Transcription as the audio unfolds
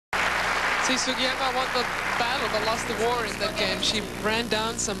See, Sugiyama won the battle but lost the war in that game. She ran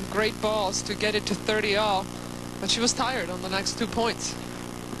down some great balls to get it to 30-all, but she was tired on the next 2 points.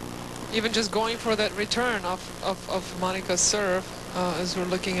 Even just going for that return of Monica's serve, as we're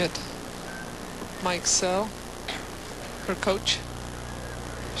looking at Mike Sell, her coach.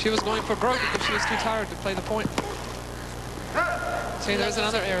 She was going for broke because she was too tired to play the point. See, there's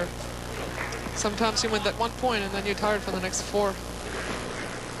another error. Sometimes you win that 1 point and then you're tired for the next 4.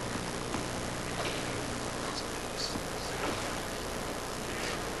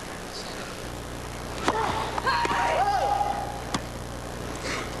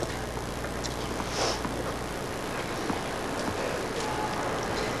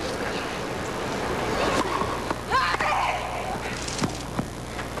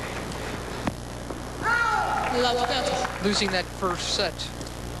 Losing that first set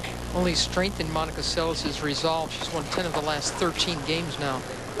only strengthened Monica Seles' resolve. She's won 10 of the last 13 games now.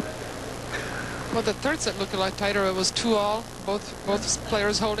 Well, the third set looked a lot tighter. It was 2-all, both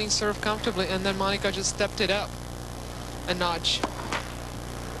players holding serve comfortably, and then Monica just stepped it up a notch.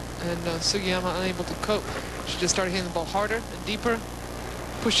 And Sugiyama unable to cope. She just started hitting the ball harder and deeper,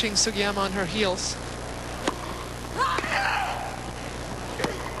 pushing Sugiyama on her heels.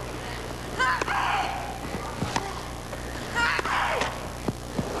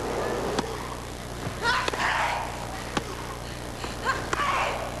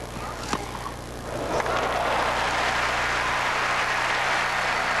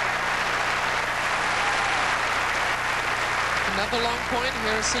 Another long point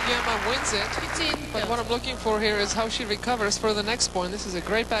here. Sugiyama wins it. But what I'm looking for here is how she recovers for the next point. This is a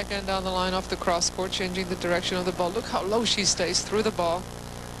great backhand down the line off the cross court, changing the direction of the ball. Look how low she stays through the ball.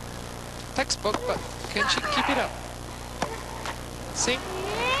 Textbook, but can she keep it up? See?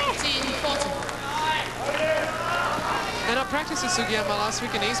 And I practiced with Sugiyama last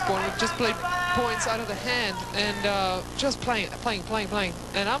week in Eastbourne. We just played points out of the hand and just playing.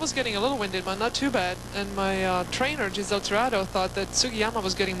 And I was getting a little winded, but not too bad. And my trainer, Giselle Tirado, thought that Sugiyama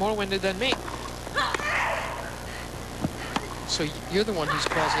was getting more winded than me. So you're the one who's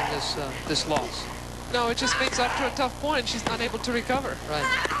causing this loss? No, it just means after a tough point, she's not able to recover. Right.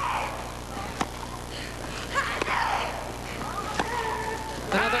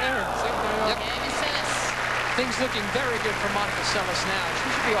 Another error. Yep. Things looking very good for Monica Seles now. She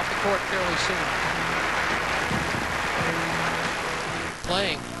should be off the court fairly soon.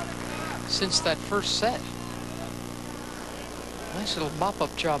 Playing since that first set. Nice little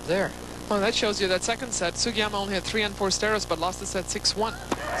mop-up job there. Well, that shows you that second set. Sugiyama only had 3 unforced errors, but lost the set 6-1.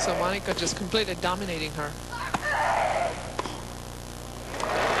 So Monica just completely dominating her.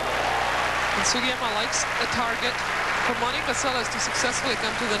 And Sugiyama likes a target. For Monica Seles to successfully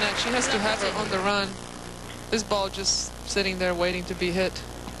come to the net, she has to have her on the run. This ball just sitting there waiting to be hit.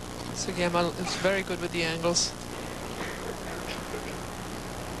 Sugiyama is very good with the angles.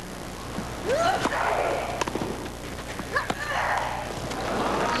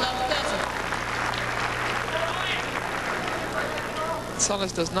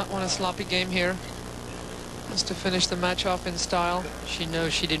 Seles does not want a sloppy game here. Wants to finish the match off in style. She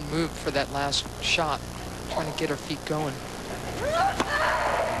knows she didn't move for that last shot, trying to get her feet going.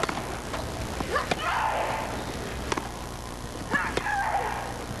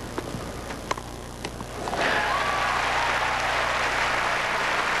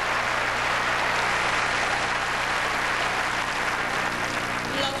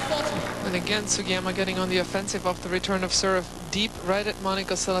 And again, Sugiyama getting on the offensive off the return of serve, deep right at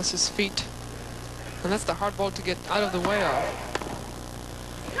Monica Seles' feet. And that's the hard ball to get out of the way of.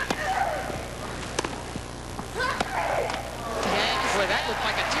 Boy, that looked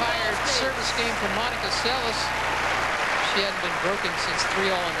like a tired service game for Monica Seles. She hadn't been broken since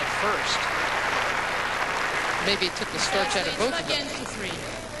 3-all in the first. Maybe it took the starch out of both of them.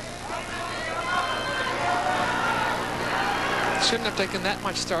 Shouldn't have taken that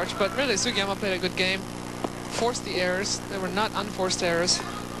much starch, but really Sugiyama played a good game. Forced the errors. They were not unforced errors,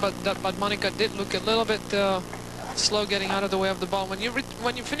 but Monica did look a little bit slow getting out of the way of the ball. When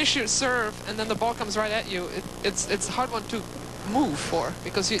you finish your serve and then the ball comes right at you, it's a hard one to move for,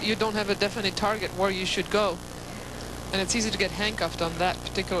 because you don't have a definite target where you should go, and it's easy to get handcuffed on that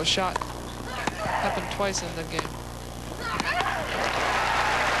particular shot. Happened twice in the game.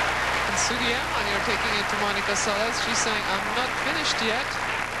 And Sugiyama here taking it to Monica Seles. She's saying, I'm not finished yet.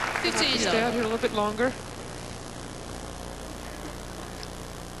 I have to stay out here a little bit longer.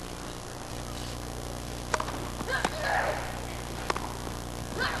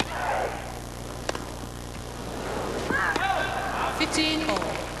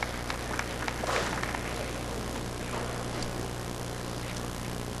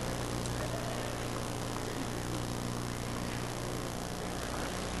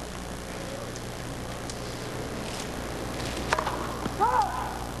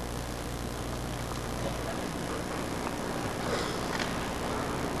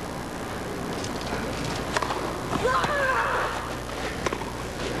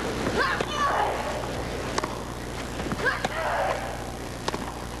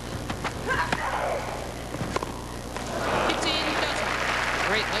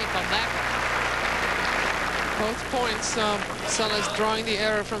 great length on that one. Both points, Seles drawing the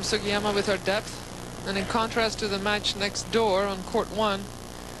error from Sugiyama with her depth. And in contrast to the match next door on court 1,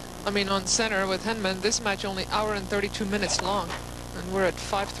 on center with Henman, this match only hour and 32 minutes long. And we're at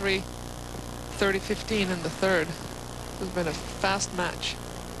 5-3, 30-15 in the third. It's been a fast match.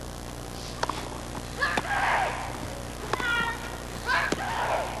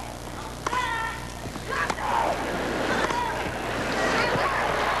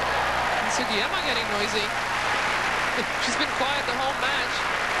 And Sugiyama getting noisy. She's been quiet the whole match,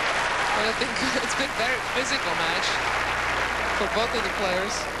 but I think it's been a very physical match for both of the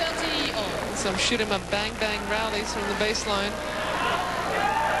players. Some shoot 'em up bang bang rallies from the baseline.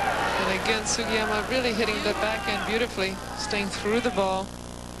 And again, Sugiyama really hitting the backhand beautifully, staying through the ball.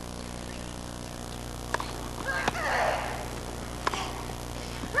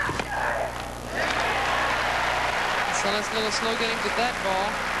 Seles a little slow getting to that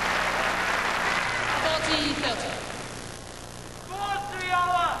ball. 40-30.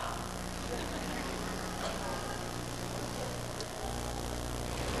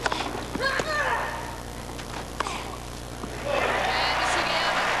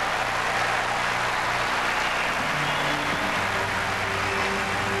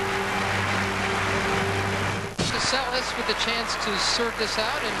 Seles with the chance to serve this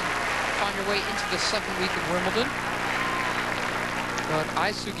out and find her way into the second week of Wimbledon. But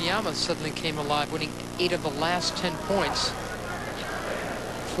Ai Sugiyama suddenly came alive, winning 8 of the last 10 points.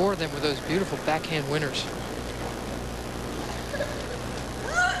 4 of them were those beautiful backhand winners.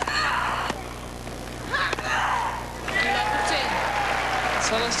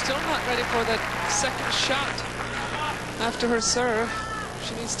 Seles still not ready for that second shot after her serve.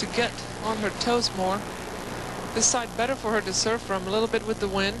 She needs to get on her toes more. This side better for her to serve from, a little bit with the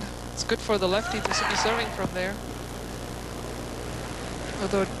wind. It's good for the lefty to be serving from there.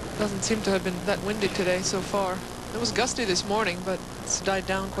 Although it doesn't seem to have been that windy today so far. It was gusty this morning, but it's died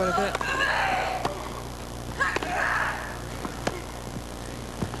down quite a bit.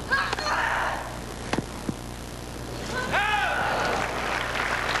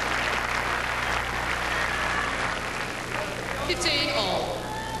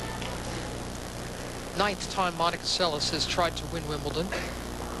 Ninth time Monica Seles has tried to win Wimbledon.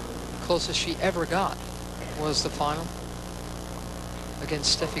 Closest she ever got was the final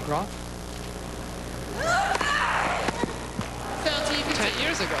against Steffi Graf. 10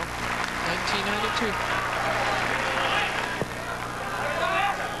 years ago, 1992.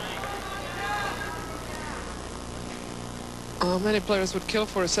 Many players would kill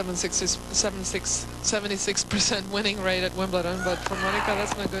for a 76% winning rate at Wimbledon, but for Monica,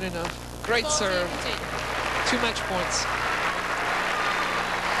 that's not good enough. Great serve. 2 match points.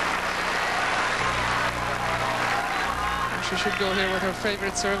 And she should go here with her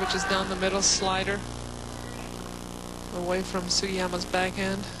favorite serve, which is down the middle slider, away from Sugiyama's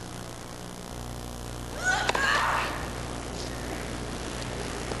backhand.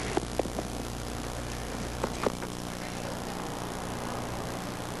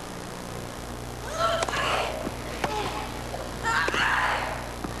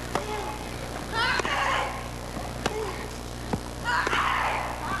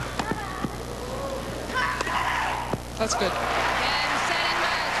 That's good. A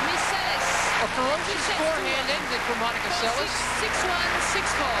ferocious forehand ended for Monica Seles. 6-1,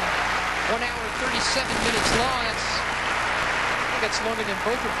 6-4. 1 hour, 37 minutes long. I think that's longer than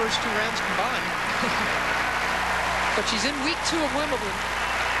both her first 2 rounds combined. But she's in week 2 of Wimbledon.